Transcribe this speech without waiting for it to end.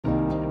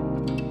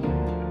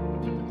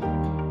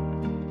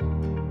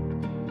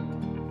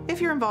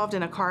If you're involved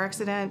in a car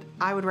accident,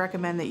 I would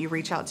recommend that you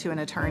reach out to an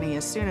attorney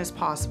as soon as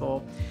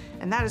possible.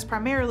 And that is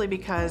primarily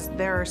because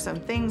there are some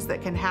things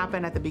that can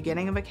happen at the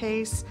beginning of a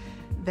case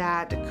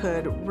that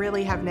could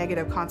really have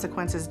negative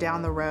consequences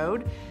down the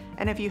road.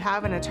 And if you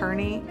have an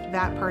attorney,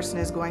 that person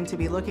is going to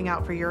be looking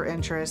out for your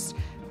interests.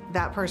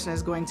 That person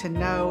is going to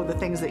know the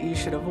things that you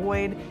should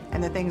avoid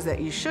and the things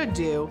that you should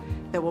do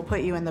that will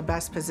put you in the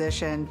best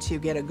position to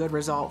get a good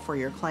result for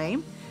your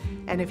claim.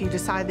 And if you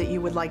decide that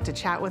you would like to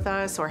chat with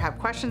us or have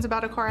questions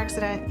about a car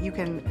accident, you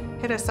can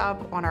hit us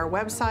up on our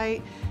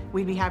website.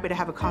 We'd be happy to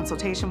have a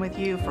consultation with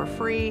you for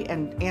free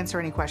and answer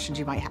any questions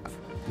you might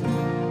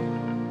have.